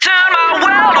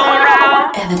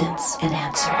Evidence and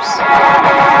Answers.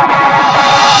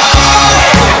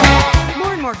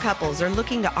 More and more couples are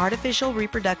looking to artificial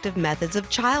reproductive methods of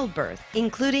childbirth,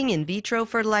 including in vitro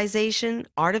fertilization,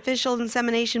 artificial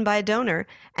insemination by a donor,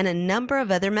 and a number of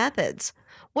other methods.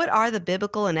 What are the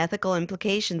biblical and ethical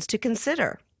implications to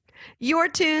consider? You're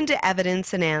tuned to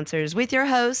Evidence and Answers with your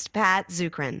host, Pat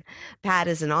Zukeran. Pat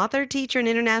is an author, teacher, and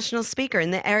international speaker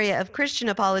in the area of Christian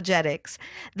apologetics,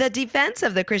 the defense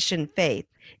of the Christian faith.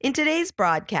 In today's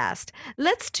broadcast,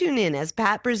 let's tune in as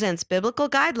Pat presents biblical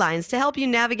guidelines to help you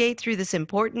navigate through this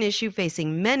important issue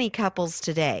facing many couples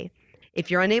today.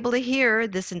 If you're unable to hear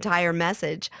this entire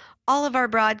message, all of our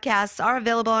broadcasts are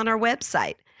available on our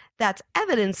website. That's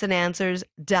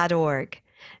evidenceandanswers.org.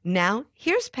 Now,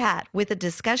 here's Pat with a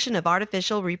discussion of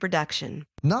artificial reproduction.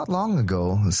 Not long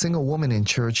ago, a single woman in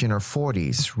church in her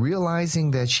 40s,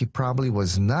 realizing that she probably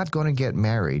was not going to get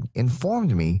married,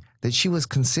 informed me that she was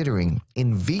considering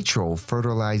in vitro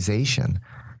fertilization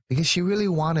because she really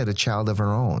wanted a child of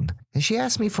her own. And she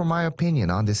asked me for my opinion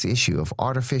on this issue of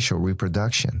artificial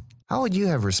reproduction. How would you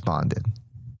have responded?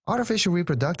 Artificial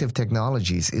reproductive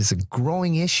technologies is a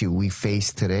growing issue we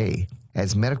face today.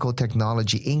 As medical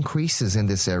technology increases in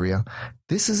this area,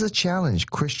 this is a challenge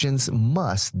Christians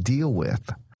must deal with.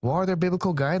 What are their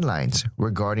biblical guidelines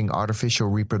regarding artificial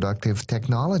reproductive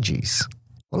technologies?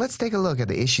 Well, let's take a look at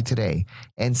the issue today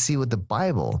and see what the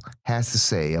Bible has to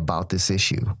say about this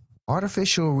issue.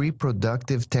 Artificial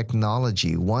reproductive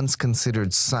technology, once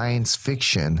considered science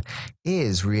fiction,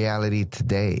 is reality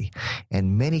today,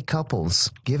 and many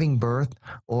couples giving birth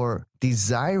or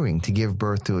desiring to give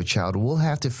birth to a child will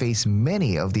have to face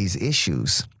many of these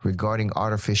issues regarding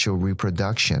artificial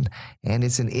reproduction, and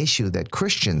it's an issue that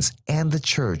Christians and the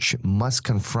church must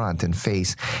confront and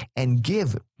face and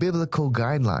give biblical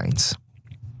guidelines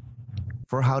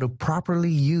for how to properly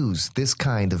use this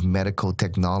kind of medical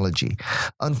technology.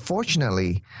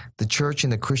 Unfortunately, the church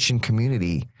and the Christian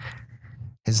community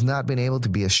has not been able to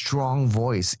be a strong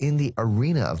voice in the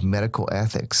arena of medical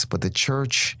ethics, but the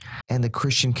church and the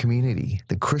Christian community,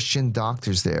 the Christian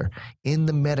doctors there in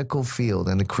the medical field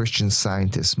and the Christian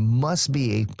scientists must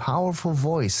be a powerful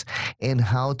voice in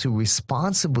how to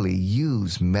responsibly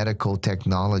use medical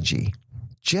technology.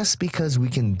 Just because we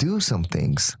can do some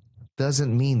things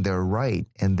doesn't mean they're right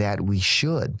and that we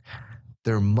should.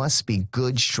 There must be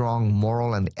good, strong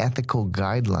moral and ethical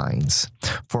guidelines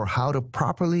for how to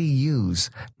properly use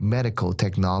medical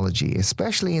technology,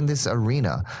 especially in this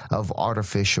arena of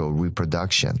artificial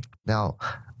reproduction. Now,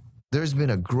 there's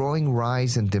been a growing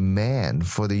rise in demand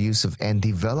for the use of and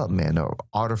development of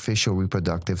artificial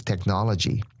reproductive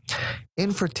technology.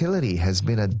 Infertility has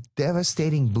been a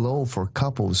devastating blow for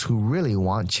couples who really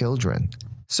want children.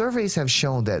 Surveys have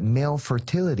shown that male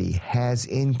fertility has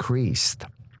increased.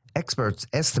 Experts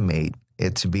estimate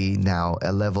it to be now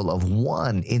a level of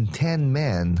 1 in 10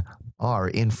 men are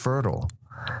infertile.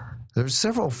 There are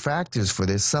several factors for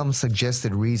this. Some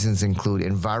suggested reasons include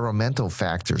environmental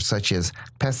factors such as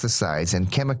pesticides and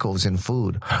chemicals in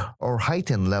food or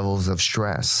heightened levels of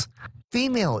stress.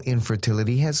 Female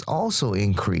infertility has also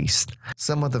increased.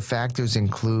 Some of the factors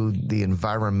include the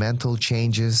environmental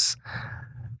changes,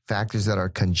 factors that are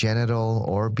congenital,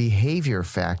 or behavior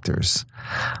factors.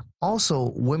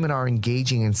 Also, women are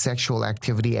engaging in sexual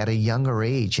activity at a younger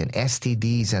age, and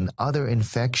STDs and other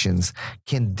infections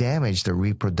can damage the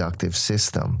reproductive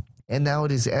system. And now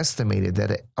it is estimated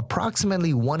that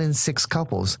approximately 1 in 6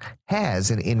 couples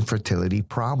has an infertility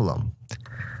problem.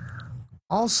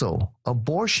 Also,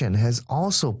 abortion has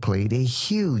also played a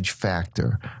huge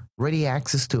factor. Ready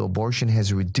access to abortion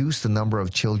has reduced the number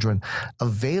of children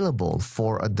available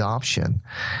for adoption,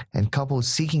 and couples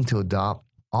seeking to adopt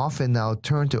often now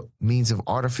turn to means of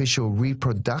artificial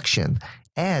reproduction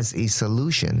as a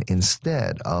solution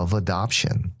instead of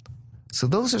adoption. So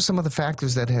those are some of the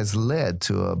factors that has led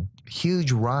to a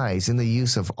huge rise in the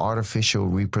use of artificial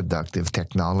reproductive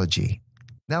technology.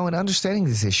 Now, in understanding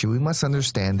this issue, we must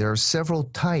understand there are several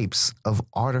types of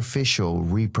artificial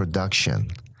reproduction.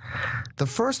 The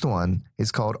first one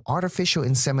is called artificial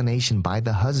insemination by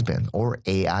the husband, or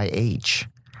AIH.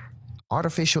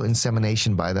 Artificial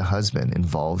insemination by the husband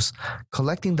involves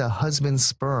collecting the husband's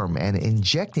sperm and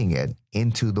injecting it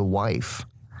into the wife.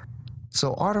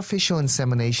 So artificial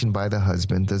insemination by the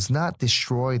husband does not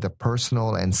destroy the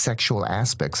personal and sexual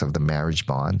aspects of the marriage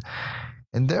bond,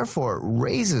 and therefore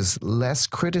raises less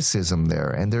criticism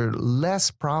there, and there are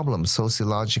less problems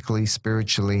sociologically,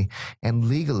 spiritually, and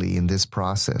legally in this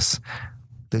process.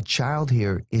 The child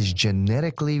here is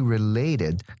genetically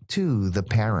related to the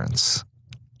parents.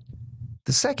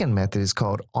 The second method is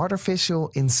called artificial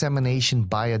insemination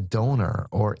by a donor,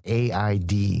 or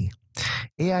AID.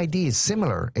 AID is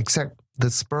similar, except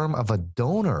the sperm of a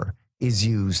donor is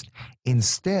used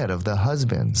instead of the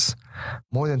husband's.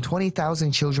 More than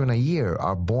 20,000 children a year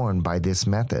are born by this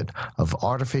method of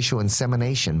artificial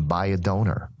insemination by a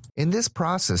donor. In this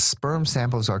process, sperm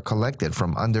samples are collected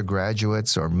from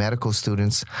undergraduates or medical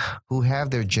students who have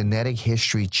their genetic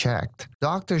history checked.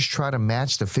 Doctors try to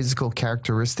match the physical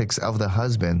characteristics of the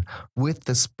husband with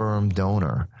the sperm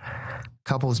donor.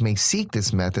 Couples may seek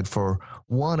this method for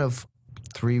one of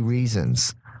three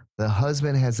reasons. The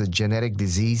husband has a genetic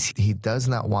disease he does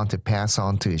not want to pass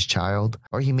on to his child,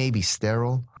 or he may be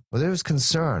sterile, or there is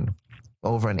concern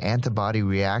over an antibody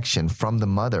reaction from the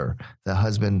mother. The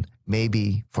husband may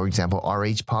be, for example,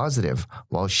 Rh positive,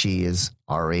 while she is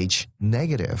Rh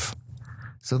negative.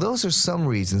 So those are some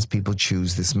reasons people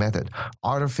choose this method,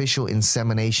 artificial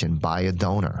insemination by a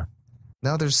donor.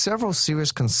 Now, there's several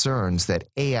serious concerns that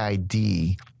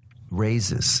AID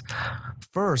raises.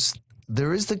 First,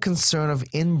 there is the concern of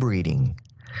inbreeding.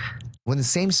 When the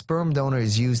same sperm donor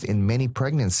is used in many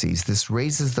pregnancies, this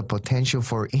raises the potential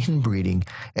for inbreeding,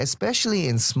 especially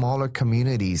in smaller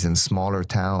communities and smaller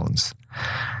towns.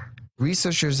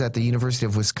 Researchers at the University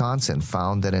of Wisconsin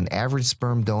found that an average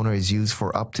sperm donor is used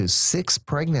for up to 6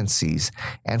 pregnancies,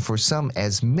 and for some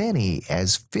as many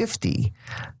as 50.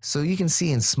 So you can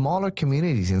see in smaller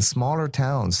communities, in smaller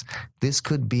towns, this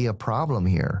could be a problem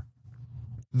here.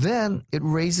 Then it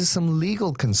raises some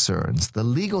legal concerns. The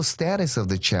legal status of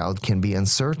the child can be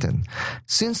uncertain.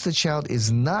 Since the child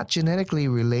is not genetically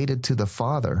related to the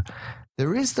father,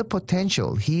 there is the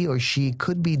potential he or she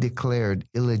could be declared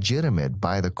illegitimate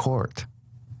by the court.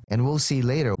 And we'll see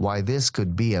later why this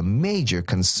could be a major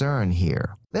concern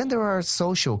here. Then there are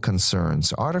social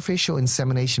concerns. Artificial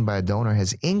insemination by a donor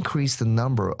has increased the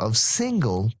number of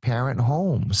single-parent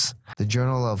homes. The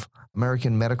Journal of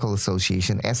American Medical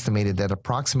Association estimated that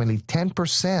approximately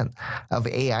 10% of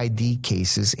AID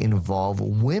cases involve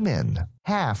women.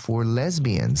 Half were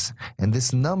lesbians, and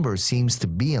this number seems to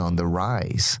be on the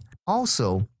rise.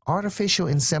 Also, artificial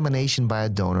insemination by a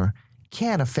donor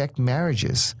can affect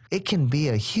marriages. It can be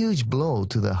a huge blow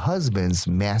to the husband's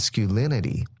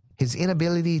masculinity. His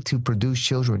inability to produce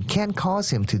children can cause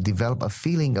him to develop a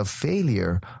feeling of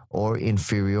failure or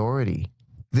inferiority.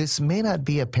 This may not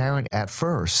be apparent at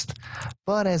first,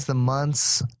 but as the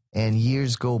months and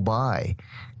years go by,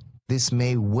 this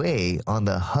may weigh on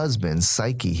the husband's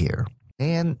psyche here.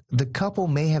 And the couple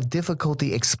may have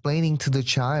difficulty explaining to the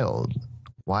child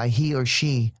why he or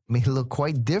she may look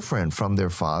quite different from their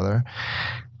father,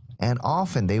 and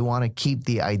often they want to keep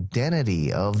the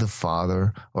identity of the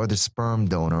father or the sperm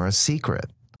donor a secret.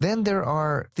 Then there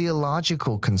are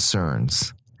theological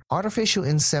concerns. Artificial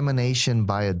insemination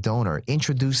by a donor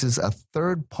introduces a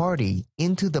third party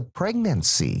into the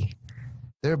pregnancy,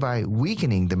 thereby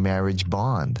weakening the marriage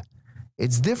bond.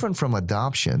 It's different from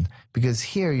adoption because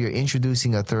here you're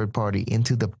introducing a third party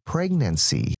into the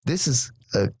pregnancy. This is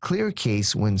a clear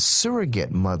case when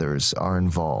surrogate mothers are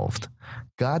involved.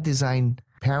 God designed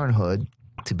parenthood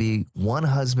to be one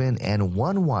husband and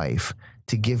one wife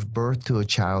to give birth to a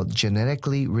child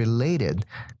genetically related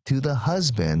to the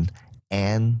husband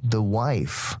and the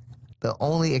wife. The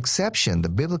only exception, the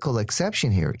biblical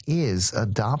exception here, is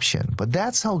adoption. But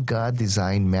that's how God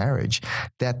designed marriage,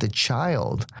 that the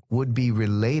child would be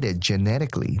related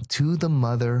genetically to the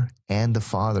mother and the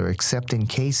father, except in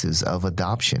cases of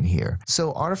adoption here.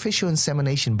 So artificial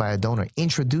insemination by a donor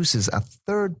introduces a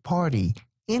third party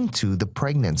into the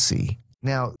pregnancy.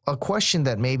 Now, a question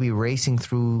that may be racing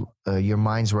through your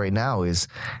minds right now is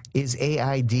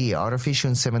AID, artificial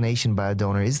insemination by a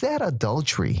donor, is that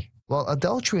adultery? Well,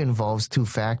 adultery involves 2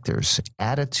 factors,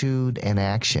 attitude and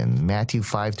action. Matthew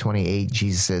 5:28,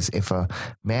 Jesus says, if a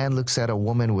man looks at a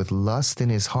woman with lust in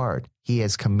his heart, he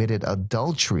has committed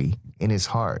adultery in his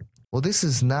heart. Well, this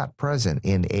is not present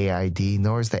in AID,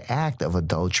 nor is the act of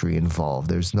adultery involved.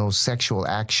 There's no sexual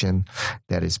action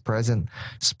that is present.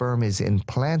 Sperm is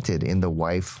implanted in the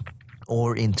wife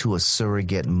or into a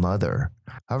surrogate mother.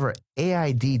 However,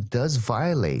 AID does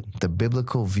violate the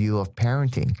biblical view of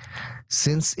parenting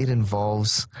since it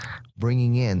involves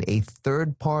bringing in a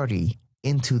third party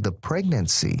into the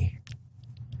pregnancy.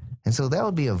 And so that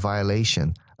would be a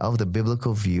violation of the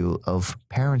biblical view of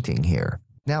parenting here.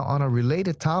 Now, on a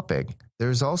related topic,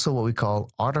 there's also what we call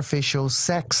artificial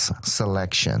sex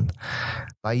selection.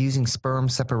 By using sperm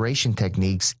separation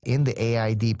techniques in the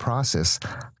AID process,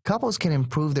 couples can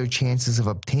improve their chances of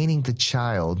obtaining the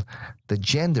child, the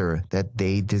gender that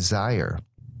they desire.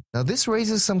 Now, this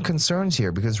raises some concerns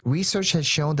here because research has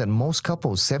shown that most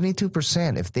couples,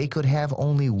 72%, if they could have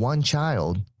only one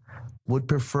child, would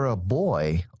prefer a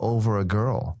boy over a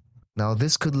girl. Now,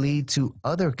 this could lead to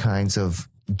other kinds of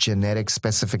genetic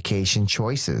specification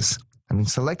choices. I mean,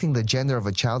 selecting the gender of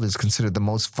a child is considered the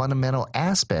most fundamental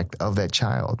aspect of that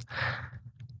child.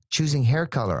 Choosing hair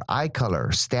color, eye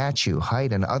color, stature,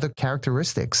 height, and other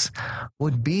characteristics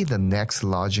would be the next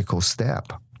logical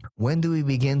step. When do we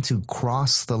begin to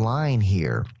cross the line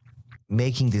here,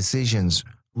 making decisions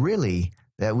really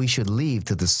that we should leave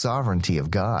to the sovereignty of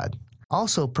God?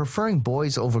 Also, preferring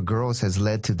boys over girls has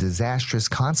led to disastrous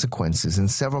consequences in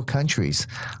several countries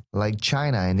like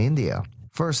China and India.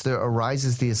 First, there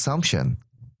arises the assumption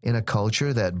in a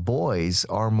culture that boys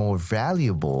are more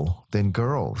valuable than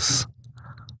girls.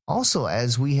 Also,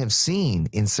 as we have seen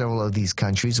in several of these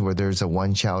countries where there's a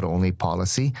one-child-only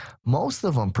policy, most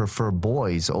of them prefer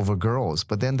boys over girls.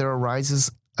 But then there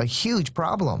arises a huge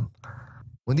problem.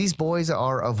 When these boys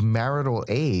are of marital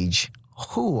age,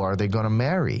 who are they going to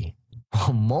marry?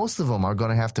 Well, most of them are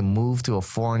going to have to move to a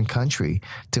foreign country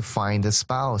to find a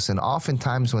spouse. And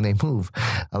oftentimes when they move,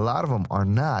 a lot of them are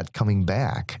not coming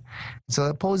back. So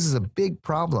that poses a big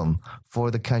problem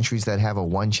for the countries that have a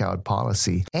one-child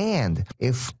policy. And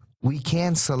if we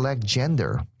can select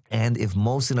gender, and if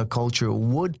most in a culture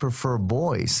would prefer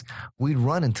boys, we'd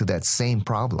run into that same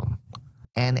problem.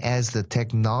 And as the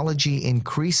technology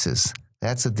increases,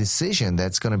 that's a decision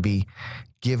that's going to be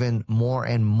given more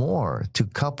and more to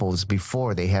couples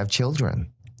before they have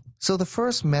children. So the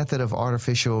first method of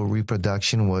artificial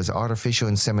reproduction was artificial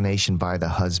insemination by the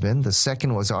husband. The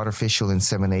second was artificial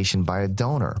insemination by a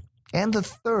donor. And the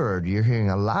third, you're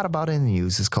hearing a lot about in the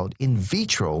news, is called in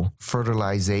vitro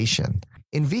fertilization.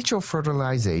 In vitro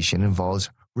fertilization involves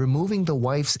removing the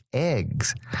wife's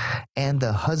eggs and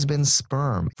the husband's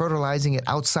sperm, fertilizing it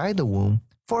outside the womb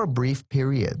for a brief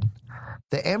period.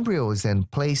 The embryo is then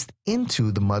placed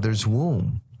into the mother's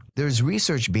womb. There's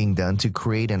research being done to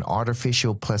create an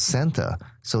artificial placenta,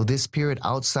 so this period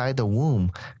outside the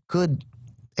womb could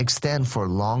extend for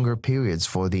longer periods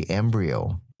for the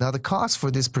embryo. Now, the cost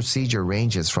for this procedure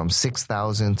ranges from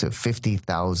 $6,000 to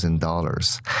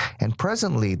 $50,000. And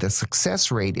presently, the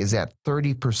success rate is at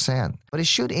 30%, but it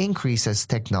should increase as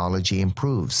technology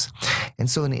improves. And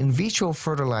so in vitro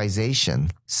fertilization,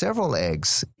 several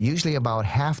eggs, usually about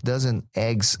half dozen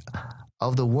eggs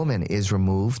of the woman is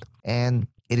removed, and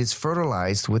it is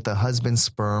fertilized with the husband's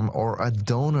sperm or a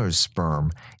donor's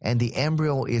sperm, and the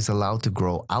embryo is allowed to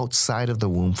grow outside of the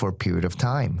womb for a period of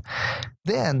time.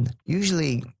 Then,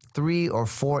 usually 3 or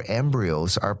 4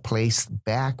 embryos are placed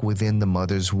back within the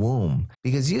mother's womb,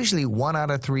 because usually 1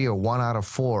 out of 3 or 1 out of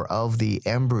 4 of the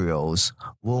embryos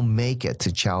will make it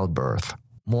to childbirth.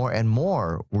 More and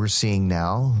more, we're seeing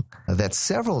now that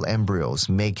several embryos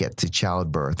make it to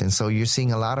childbirth. And so you're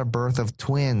seeing a lot of birth of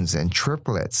twins and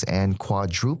triplets and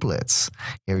quadruplets.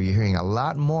 You're hearing a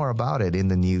lot more about it in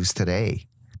the news today.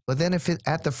 But then if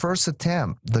at the first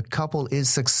attempt, the couple is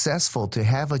successful to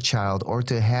have a child or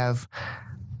to have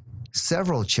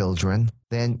several children,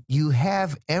 then you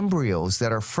have embryos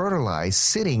that are fertilized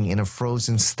sitting in a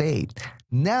frozen state.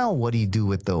 Now what do you do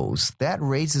with those? That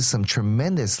raises some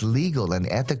tremendous legal and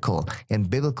ethical and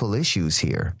biblical issues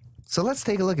here. So let's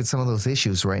take a look at some of those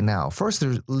issues right now. First,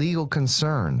 there's legal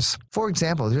concerns. For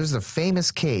example, there's the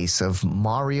famous case of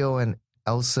Mario and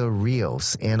Elsa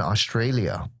Rios in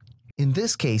Australia. In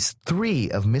this case, 3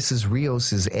 of Mrs.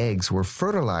 Rios' eggs were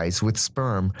fertilized with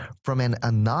sperm from an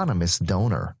anonymous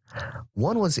donor.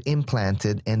 One was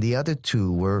implanted and the other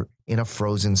 2 were in a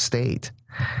frozen state.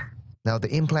 Now,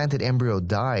 the implanted embryo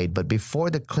died, but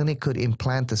before the clinic could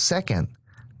implant the second,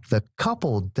 the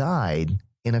couple died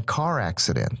in a car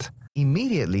accident.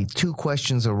 Immediately, 2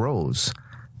 questions arose.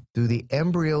 Do the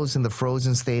embryos in the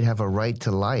frozen state have a right to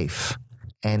life?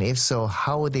 And if so,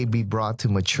 how would they be brought to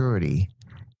maturity?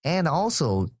 And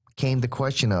also came the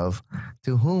question of,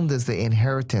 to whom does the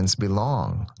inheritance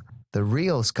belong? The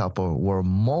Rios couple were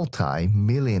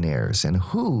multi-millionaires, and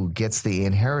who gets the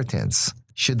inheritance?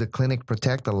 Should the clinic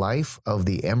protect the life of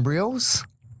the embryos?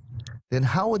 Then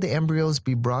how would the embryos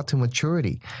be brought to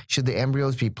maturity? Should the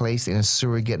embryos be placed in a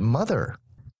surrogate mother?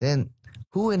 Then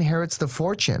who inherits the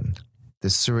fortune?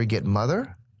 The surrogate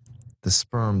mother? The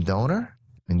sperm donor?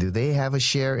 And do they have a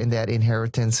share in that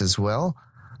inheritance as well?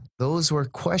 Those were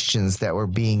questions that were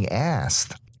being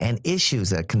asked and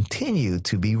issues that continue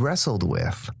to be wrestled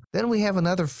with. Then we have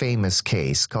another famous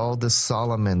case called the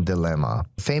Solomon Dilemma,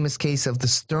 famous case of the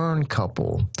Stern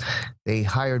couple. They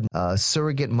hired a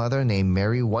surrogate mother named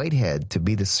Mary Whitehead to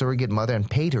be the surrogate mother and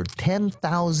paid her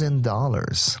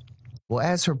 $10,000. Well,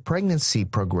 as her pregnancy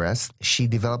progressed, she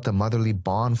developed a motherly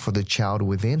bond for the child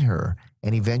within her,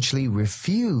 and eventually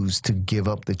refused to give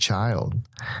up the child.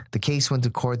 The case went to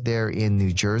court there in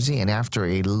New Jersey, and after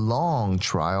a long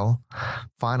trial,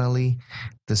 finally,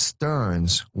 the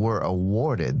Stearns were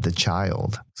awarded the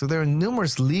child. So there are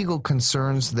numerous legal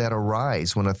concerns that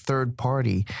arise when a third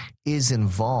party is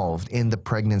involved in the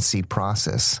pregnancy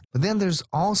process. But then there's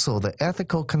also the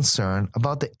ethical concern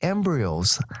about the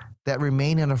embryos that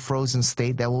remain in a frozen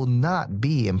state that will not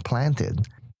be implanted.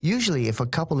 Usually, if a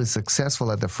couple is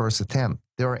successful at the first attempt,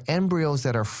 there are embryos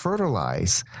that are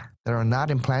fertilized that are not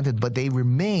implanted, but they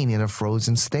remain in a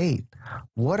frozen state.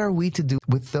 What are we to do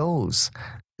with those?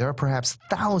 There are perhaps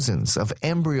thousands of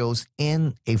embryos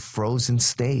in a frozen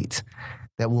state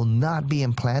that will not be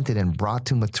implanted and brought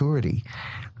to maturity.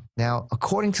 Now,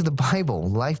 according to the Bible,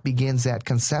 life begins at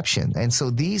conception, and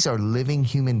so these are living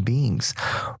human beings.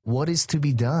 What is to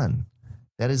be done?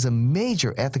 That is a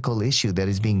major ethical issue that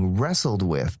is being wrestled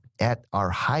with at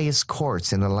our highest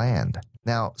courts in the land.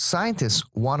 Now, scientists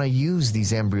want to use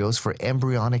these embryos for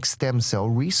embryonic stem cell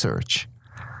research.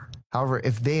 However,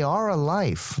 if they are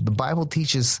alive, the Bible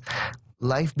teaches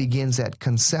life begins at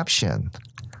conception.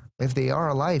 If they are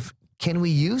alive, can we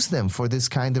use them for this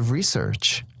kind of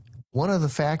research? One of the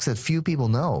facts that few people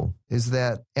know is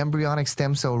that embryonic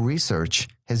stem cell research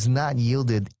has not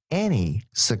yielded any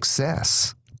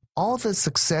success. All the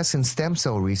success in stem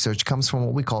cell research comes from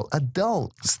what we call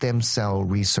adult stem cell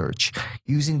research,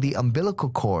 using the umbilical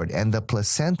cord and the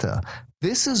placenta.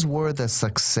 This is where the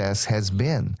success has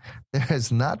been. There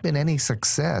has not been any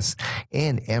success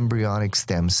in embryonic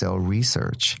stem cell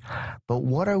research. But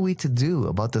what are we to do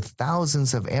about the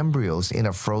thousands of embryos in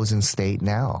a frozen state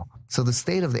now? So the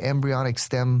state of the embryonic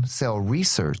stem cell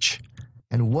research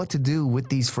and what to do with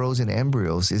these frozen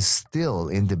embryos is still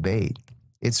in debate.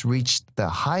 It's reached the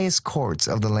highest courts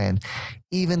of the land.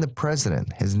 Even the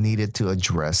president has needed to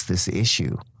address this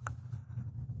issue.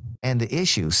 And the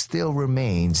issue still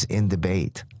remains in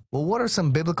debate. Well, what are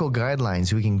some biblical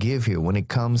guidelines we can give here when it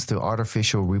comes to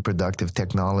artificial reproductive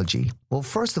technology? Well,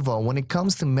 first of all, when it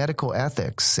comes to medical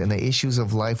ethics and the issues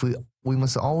of life, we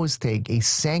must always take a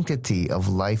sanctity of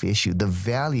life issue, the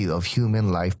value of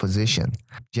human life position.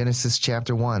 Genesis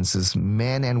chapter 1 says,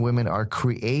 men and women are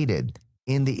created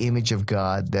in the image of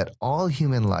God, that all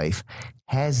human life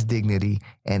has dignity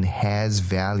and has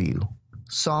value.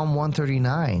 Psalm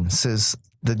 139 says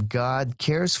that God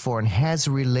cares for and has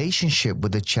a relationship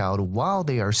with the child while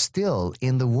they are still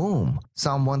in the womb.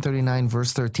 Psalm 139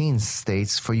 verse 13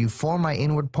 states, "For you formed my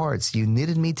inward parts, you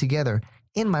knitted me together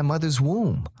in my mother's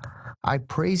womb. I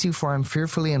praise you, for I am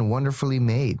fearfully and wonderfully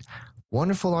made.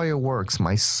 Wonderful are your works,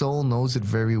 my soul knows it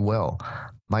very well.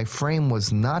 My frame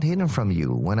was not hidden from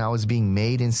you when I was being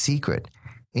made in secret,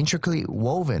 intricately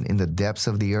woven in the depths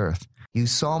of the earth. You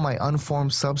saw my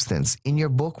unformed substance. In your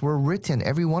book were written,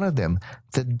 every one of them,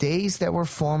 the days that were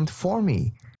formed for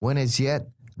me, when as yet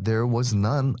there was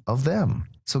none of them."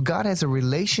 So God has a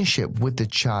relationship with the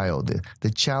child. The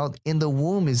child in the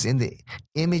womb is in the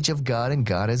image of God, and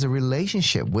God has a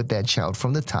relationship with that child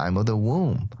from the time of the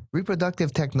womb.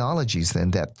 Reproductive technologies,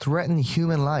 then, that threaten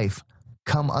human life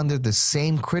come under the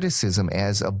same criticism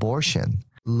as abortion.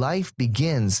 Life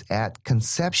begins at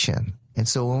conception. And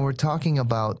so when we're talking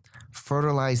about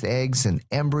fertilized eggs and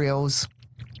embryos,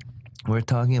 we're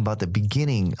talking about the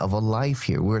beginning of a life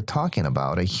here. We're talking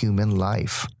about a human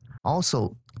life.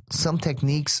 Also, some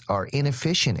techniques are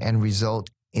inefficient and result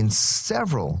in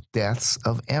several deaths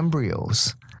of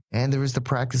embryos. And there is the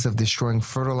practice of destroying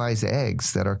fertilized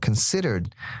eggs that are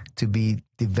considered to be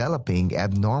developing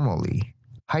abnormally.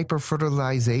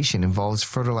 Hyperfertilization involves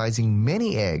fertilizing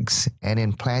many eggs and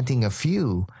implanting a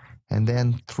few and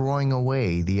then throwing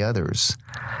away the others.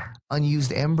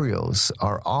 Unused embryos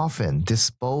are often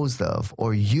disposed of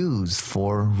or used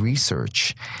for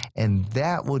research, and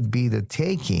that would be the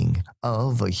taking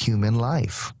of a human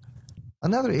life.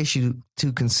 Another issue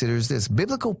to consider is this.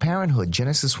 Biblical parenthood,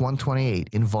 Genesis 1:28,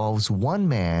 involves one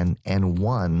man and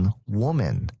one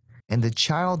woman, and the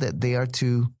child that they are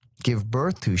to give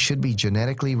birth to should be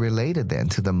genetically related then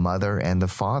to the mother and the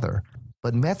father.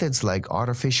 But methods like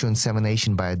artificial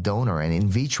insemination by a donor and in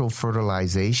vitro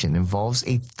fertilization involves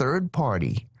a third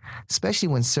party, especially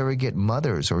when surrogate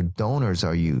mothers or donors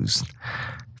are used.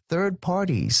 Third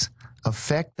parties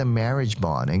affect the marriage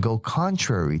bond and go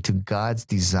contrary to God's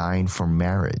design for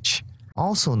marriage.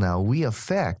 Also now, we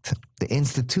affect the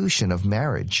institution of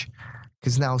marriage,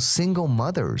 because now single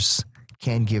mothers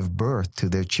can give birth to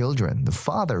their children. The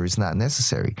father is not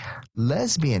necessary.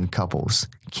 Lesbian couples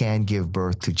can give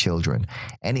birth to children.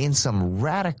 And in some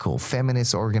radical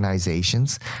feminist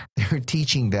organizations, they're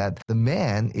teaching that the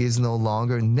man is no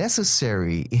longer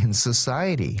necessary in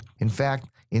society. In fact,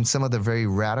 in some of the very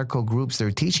radical groups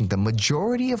they're teaching, the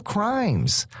majority of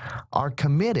crimes are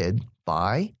committed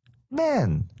by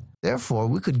men. Therefore,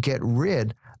 we could get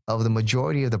rid of the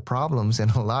majority of the problems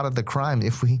and a lot of the crime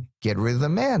if we get rid of the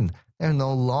men. They're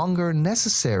no longer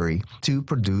necessary to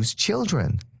produce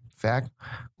children. In fact,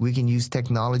 we can use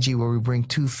technology where we bring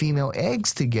two female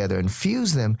eggs together and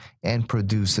fuse them and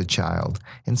produce a child.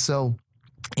 And so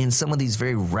in some of these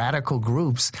very radical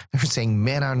groups, they're saying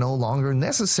men are no longer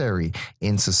necessary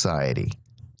in society.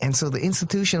 And so the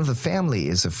institution of the family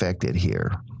is affected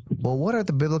here. Well, what are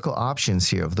the biblical options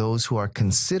here of those who are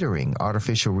considering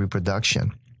artificial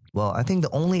reproduction? Well, I think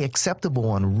the only acceptable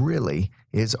one really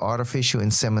is artificial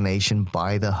insemination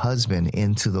by the husband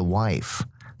into the wife.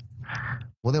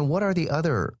 Well, then what are the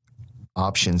other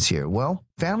options here? Well,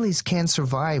 families can't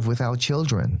survive without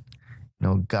children.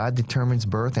 God determines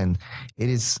birth, and it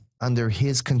is under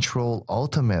his control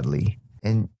ultimately.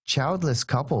 And childless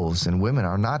couples and women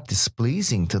are not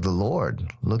displeasing to the Lord.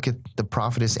 Look at the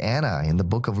prophetess Anna in the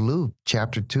book of Luke,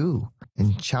 chapter 2.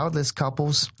 And childless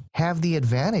couples have the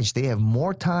advantage. They have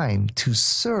more time to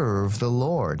serve the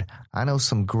Lord. I know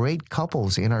some great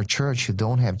couples in our church who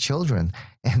don't have children,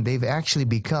 and they've actually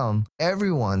become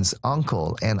everyone's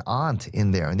uncle and aunt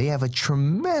in there. And they have a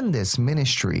tremendous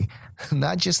ministry,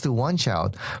 not just to one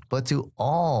child, but to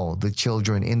all the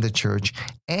children in the church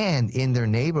and in their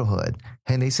neighborhood.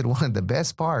 And they said one of the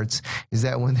best parts is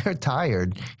that when they're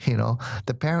tired,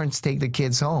 the parents take the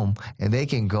kids home and they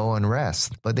can go and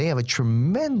rest. But they have a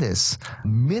tremendous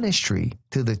ministry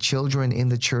to the children in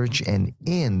the church and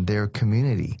in their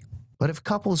community. But if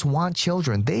couples want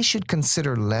children, they should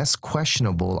consider less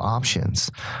questionable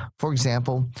options. For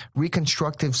example,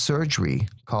 reconstructive surgery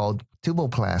called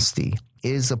tuboplasty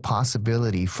is a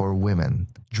possibility for women.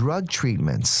 Drug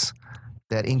treatments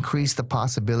that increase the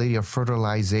possibility of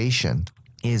fertilization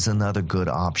is another good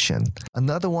option.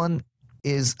 Another one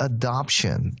is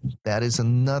adoption. That is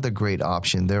another great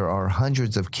option. There are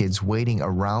hundreds of kids waiting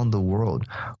around the world,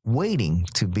 waiting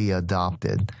to be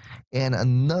adopted. And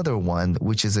another one,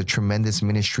 which is a tremendous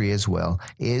ministry as well,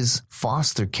 is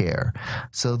foster care.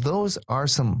 So those are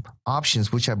some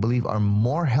options which I believe are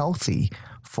more healthy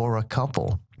for a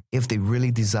couple if they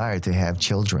really desire to have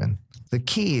children. The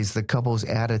key is the couple's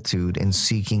attitude in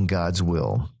seeking God's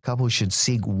will. Couples should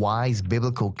seek wise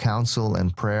biblical counsel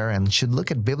and prayer and should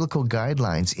look at biblical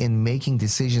guidelines in making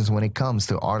decisions when it comes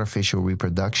to artificial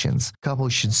reproductions.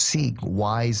 Couples should seek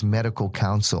wise medical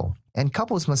counsel. And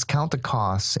couples must count the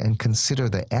costs and consider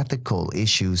the ethical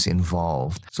issues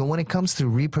involved. So when it comes to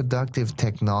reproductive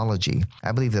technology,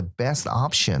 I believe the best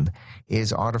option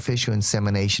is artificial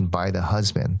insemination by the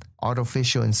husband.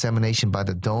 Artificial insemination by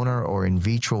the donor or in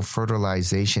vitro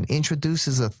fertilization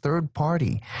introduces a third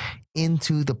party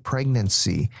into the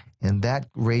pregnancy, and that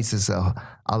raises a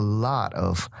lot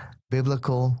of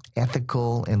biblical,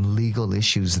 ethical, and legal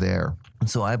issues there. And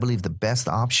so I believe the best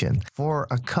option for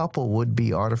a couple would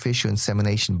be artificial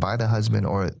insemination by the husband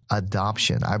or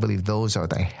adoption. I believe those are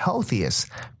the healthiest,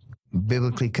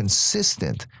 biblically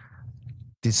consistent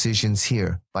decisions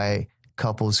here by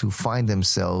couples who find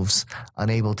themselves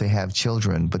unable to have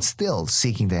children but still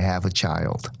seeking to have a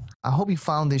child. I hope you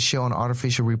found this show on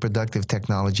artificial reproductive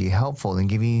technology helpful in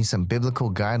giving you some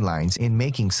biblical guidelines in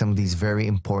making some of these very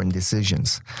important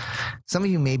decisions. Some of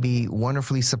you may be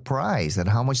wonderfully surprised at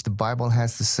how much the Bible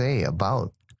has to say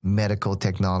about medical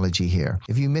technology here.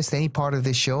 If you missed any part of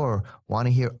this show or want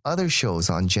to hear other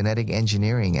shows on genetic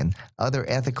engineering and other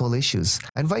ethical issues,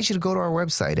 I invite you to go to our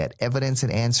website at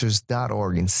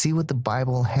evidenceandanswers.org and see what the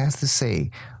Bible has to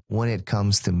say when it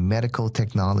comes to medical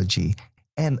technology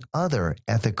and other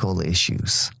ethical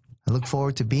issues. I look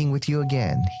forward to being with you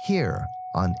again here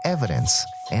on Evidence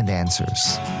and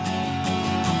Answers.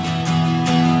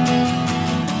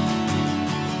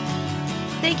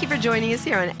 Thank you for joining us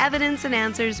here on Evidence and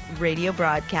Answers radio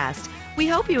broadcast. We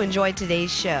hope you enjoyed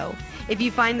today's show. If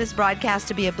you find this broadcast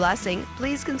to be a blessing,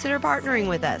 please consider partnering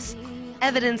with us.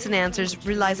 Evidence and Answers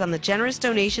relies on the generous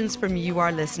donations from you,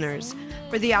 our listeners.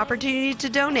 For the opportunity to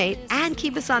donate and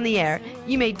keep us on the air,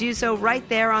 you may do so right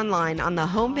there online on the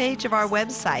homepage of our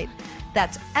website.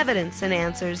 That's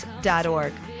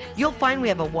evidenceandanswers.org. You'll find we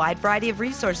have a wide variety of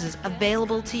resources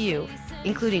available to you,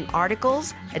 including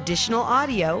articles, additional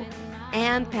audio,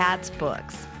 and Pat's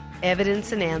books.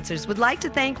 Evidence and Answers would like to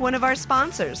thank one of our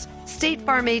sponsors, State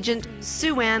Farm agent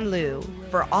Sue Ann Liu.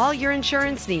 For all your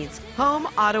insurance needs, home,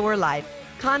 auto, or life,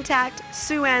 contact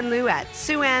Sue Ann Liu at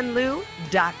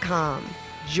sueannliu.com.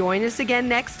 Join us again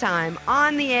next time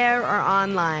on the air or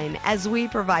online as we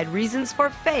provide reasons for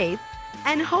faith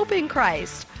and hope in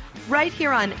Christ right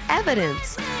here on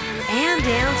Evidence and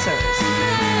Answers.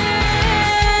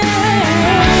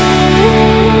 yeah.